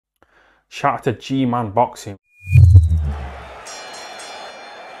Shout out to G-Man Boxing.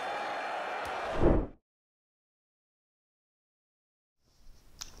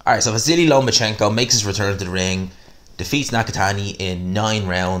 Alright, so Vasily Lomachenko makes his return to the ring, defeats Nakatani in 9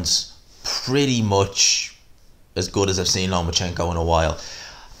 rounds. Pretty much as good as I've seen Lomachenko in a while.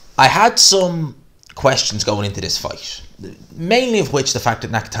 I had some questions going into this fight, mainly of which the fact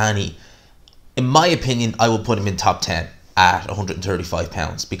that Nakatani, in my opinion, I would put him in top 10 at 135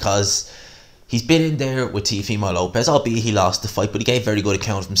 pounds, because he's been in there with Teofimo Lopez, albeit he lost the fight, but he gave very good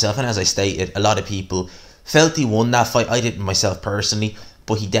account of himself. And as I stated, a lot of people felt he won that fight. I didn't myself personally,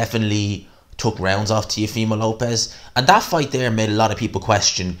 but he definitely took rounds off Teofimo Lopez. And that fight there made a lot of people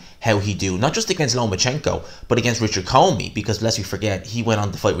question how he do, not just against Lomachenko, but against Richard Comey, because lest we forget, he went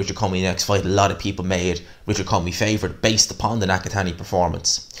on to fight Richard Comey in the next fight. A lot of people made Richard Comey favourite based upon the Nakatani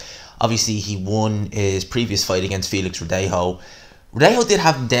performance. Obviously, he won his previous fight against Felix Verdejo. Verdejo did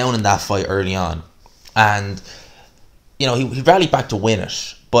have him down in that fight early on, and you know, he rallied back to win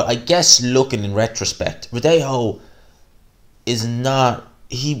it. But I guess looking in retrospect, Verdejo is not,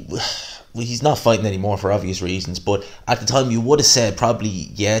 he's not fighting anymore for obvious reasons, but at the time you would have said probably,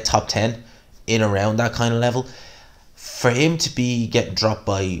 yeah, top 10 in around that kind of level. For him to be getting dropped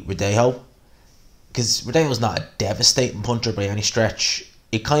by Verdejo, because Verdejo's not a devastating puncher by any stretch,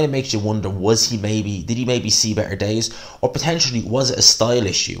 it kind of makes you wonder, did he maybe see better days, or potentially was it a style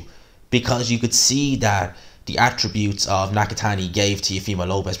issue? Because you could see that the attributes of Nakatani gave Teofimo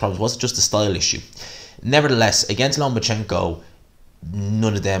Lopez problems. Was it just a style issue? Nevertheless, against Lomachenko,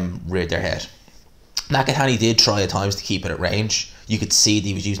 none of them reared their head. Nakatani did try at times to keep it at range. You could see that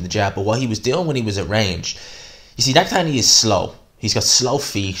he was using the jab, but what he was doing when he was at range, you see, Nakatani is slow. He's got slow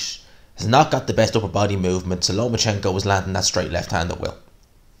feet, has not got the best upper body movement, so Lomachenko was landing that straight left hand at will.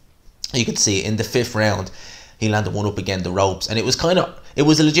 You could see in the 5th round, he landed one up against the ropes, and it was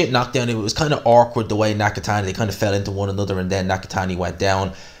a legit knockdown. It was kind of awkward the way Nakatani, they kind of fell into one another, and then Nakatani went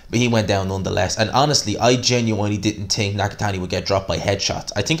down, but he went down nonetheless. And honestly, I genuinely didn't think Nakatani would get dropped by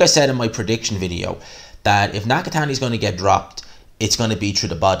headshots. I think I said in my prediction video that if Nakatani's going to get dropped, it's going to be through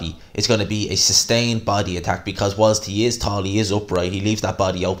the body. It's going to be a sustained body attack, because whilst he is tall, he is upright, he leaves that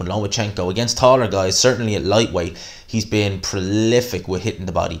body open. Lomachenko, against taller guys, certainly at lightweight, he's been prolific with hitting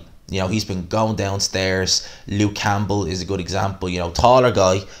the body. You know, he's been going downstairs. Luke Campbell is a good example. You know, taller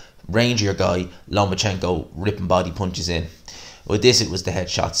guy, rangier guy, Lomachenko ripping body punches in. With this, it was the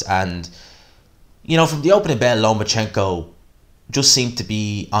headshots. And, you know, from the opening bell, Lomachenko just seemed to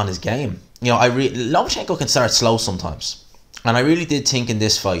be on his game. You know, Lomachenko can start slow sometimes. And I really did think in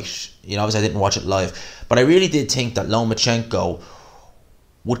this fight, you know, obviously I didn't watch it live, but I really did think that Lomachenko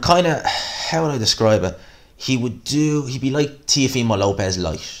would kind of, how would I describe it? He'd be like Teofimo Lopez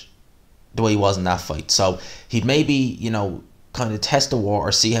light, the way he was in that fight. So he'd maybe, you know, kind of test the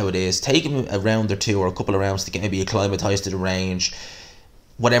water, see how it is, take him a round or two or a couple of rounds to get maybe acclimatized to the range,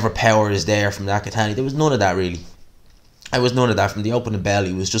 whatever power is there from Nakatani. There was none of that really. There was none of that from the opening bell.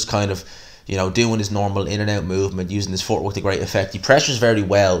 He was just kind of, you know, doing his normal in and out movement, using his footwork to great effect. He pressures very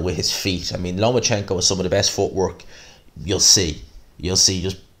well with his feet. I mean, Lomachenko has some of the best footwork you'll see. You'll see,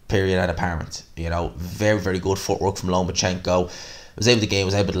 just period and apparent. You know, very, very good footwork from Lomachenko. Was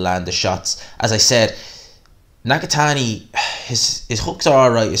able to land the shots. As I said, Nakatani, his hooks are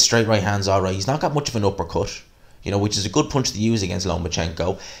alright, his straight right hand's alright. He's not got much of an uppercut, you know, which is a good punch to use against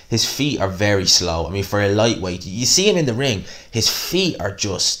Lomachenko. His feet are very slow. I mean, for a lightweight, you see him in the ring, his feet are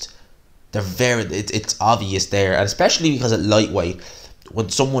just, it's obvious there. And especially because at lightweight, when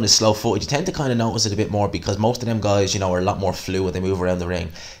someone is slow footed, you tend to kind of notice it a bit more, because most of them guys, you know, are a lot more fluid. They move around the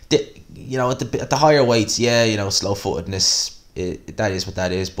ring. You know, at the higher weights, yeah, you know, slow footedness, that is what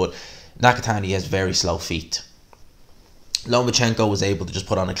that is, but Nakatani has very slow feet. Lomachenko was able to just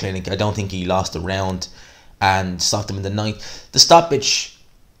put on a clinic. I don't think he lost a round and stopped him in the 9th. The stoppage,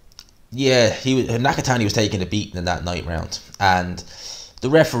 yeah, Nakatani was taking a beating in that 9th round, and the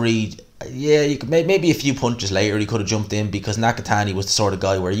referee, yeah, you could maybe a few punches later he could have jumped in, because Nakatani was the sort of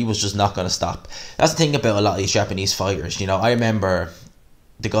guy where he was just not going to stop. That's the thing about a lot of these Japanese fighters. You know, I remember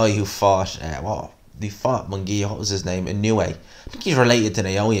the guy who fought, he fought Munguia, what was his name, Inoue. I think he's related to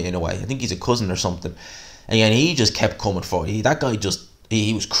Naoya in a way. I think he's a cousin or something. And again, he just kept coming for it. That guy just,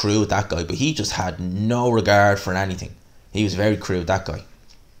 he was crude, that guy, but he just had no regard for anything. He was very crude, that guy. And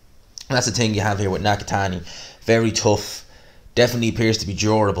that's the thing you have here with Nakatani. Very tough, definitely appears to be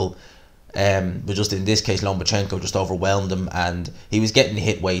durable. But just in this case, Lomachenko just overwhelmed him, and he was getting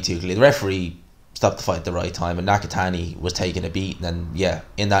hit way too clearly. The referee stopped the fight at the right time, and Nakatani was taking a beat. And yeah,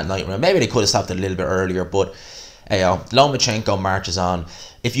 in that 9th round, maybe they could have stopped it a little bit earlier, but Lomachenko marches on.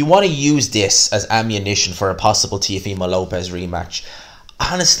 If you want to use this as ammunition for a possible Teofimo Lopez rematch,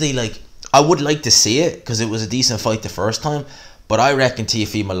 honestly, like, I would like to see it because it was a decent fight the first time, but I reckon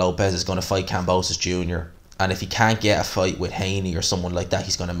Teofimo Lopez is going to fight Kambosos Jr. And if he can't get a fight with Haney or someone like that,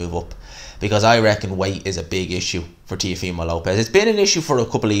 he's going to move up, because I reckon weight is a big issue for Teofimo Lopez. It's been an issue for a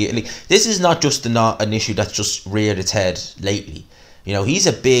couple of years. This is not just an issue that's just reared its head lately. You know, he's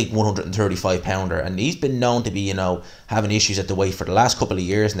a big 135 pounder, and he's been known to be, you know, having issues at the weight for the last couple of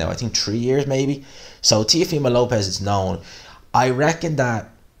years now. I think 3 years maybe. So Teofimo Lopez is known. I reckon that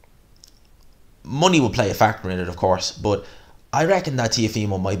money will play a factor in it, of course, but I reckon that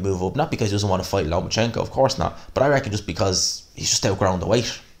Teofimo might move up, not because he doesn't want to fight Lomachenko, of course not, but I reckon just because he's just outgrown the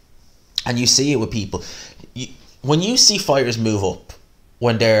weight. And you see it with people. When you see fighters move up,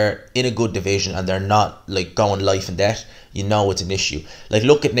 when they're in a good division and they're not like going life and death, you know it's an issue. Like,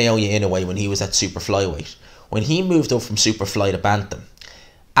 look at Naoya Inoue when he was at super flyweight. When he moved up from super fly to bantam,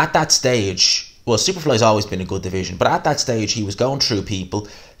 at that stage, well, Superfly's always been a good division, but at that stage he was going through people.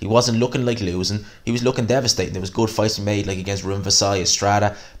 He wasn't looking like losing. He was looking devastating. There was good fights he made, like against Rim Vasai,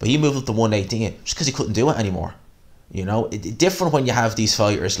 Estrada, but he moved up to 118 just because he couldn't do it anymore. You know, it's different when you have these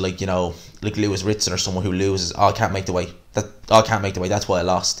fighters like, you know, like Lewis Ritson or someone who loses. Oh, I can't make the weight. I can't make the weight. That's why I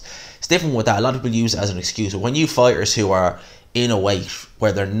lost. It's different with that. A lot of people use it as an excuse. But when you fighters who are in a weight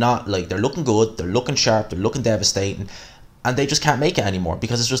where they're not, like, they're looking good, they're looking sharp, they're looking devastating, and they just can't make it anymore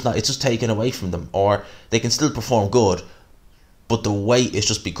because it's just taken away from them, or they can still perform good, but the weight is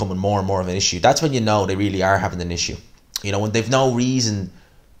just becoming more and more of an issue. That's when you know they really are having an issue. You know, when they've no reason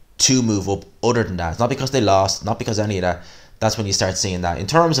to move up other than that. It's not because they lost, not because any of that. That's when you start seeing that. In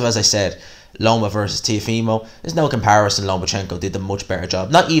terms of, as I said, Loma versus Teofimo, there's no comparison. Lomachenko did a much better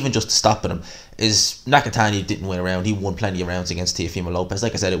job. Not even just stopping him. Nakatani didn't win a round. He won plenty of rounds against Teofimo Lopez.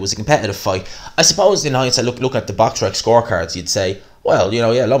 Like I said, it was a competitive fight. I suppose in hindsight, look at the BoxRec scorecards, you'd say, well, you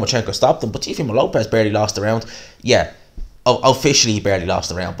know, yeah, Lomachenko stopped him, but Teofimo Lopez barely lost the round. Yeah, officially he barely lost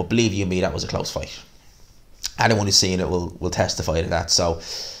the round, but believe you me, that was a close fight. Anyone who's seen it will testify to that. So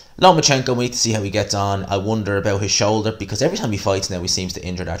Lomachenko, we need to see how he gets on. I wonder about his shoulder, because every time he fights now he seems to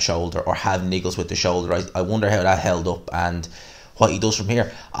injure that shoulder or have niggles with the shoulder. I wonder how that held up and what he does from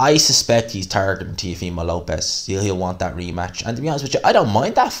here. I suspect he's targeting Teofimo Lopez. He'll want that rematch, and to be honest with you, I don't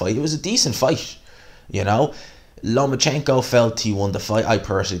mind that fight. It was a decent fight, you know. Lomachenko felt he won the fight. I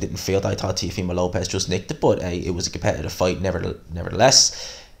personally didn't feel that. I thought Teofimo Lopez just nicked it, but it was a competitive fight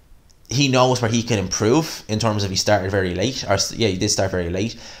nevertheless. He knows where he can improve in terms of he started very late. Or yeah, he did start very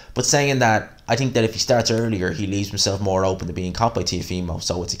late. But saying that, I think that if he starts earlier, he leaves himself more open to being caught by Teofimo.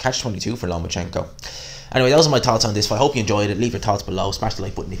 So it's a catch-22 for Lomachenko. Anyway, those are my thoughts on this fight. I hope you enjoyed it. Leave your thoughts below. Smash the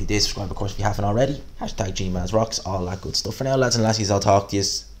like button if you did. Subscribe, of course, if you haven't already. #GMansRocks. All that good stuff. For now, lads and lassies, I'll talk to you.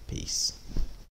 Peace.